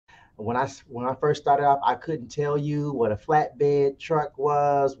When I first started off, I couldn't tell you what a flatbed truck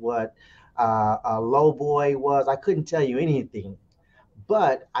was, what a low boy was. I couldn't tell you anything,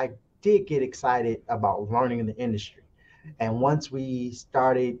 but I did get excited about learning the industry. And once we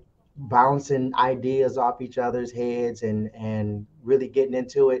started bouncing ideas off each other's heads and really getting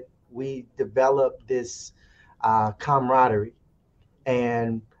into it, we developed this camaraderie.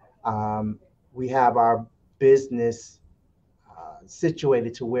 And um, we have our business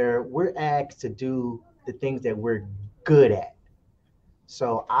situated to where we're asked to do the things that we're good at.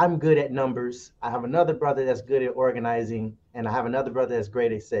 So I'm good at numbers. I have another brother that's good at organizing, and I have another brother that's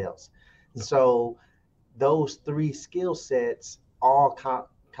great at sales. And so those three skill sets all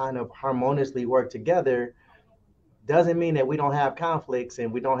kind of harmoniously work together. Doesn't mean that we don't have conflicts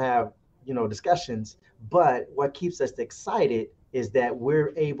and we don't have, discussions, but what keeps us excited is that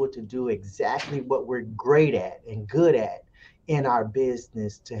we're able to do exactly what we're great at and good at in our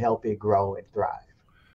business to help it grow and thrive.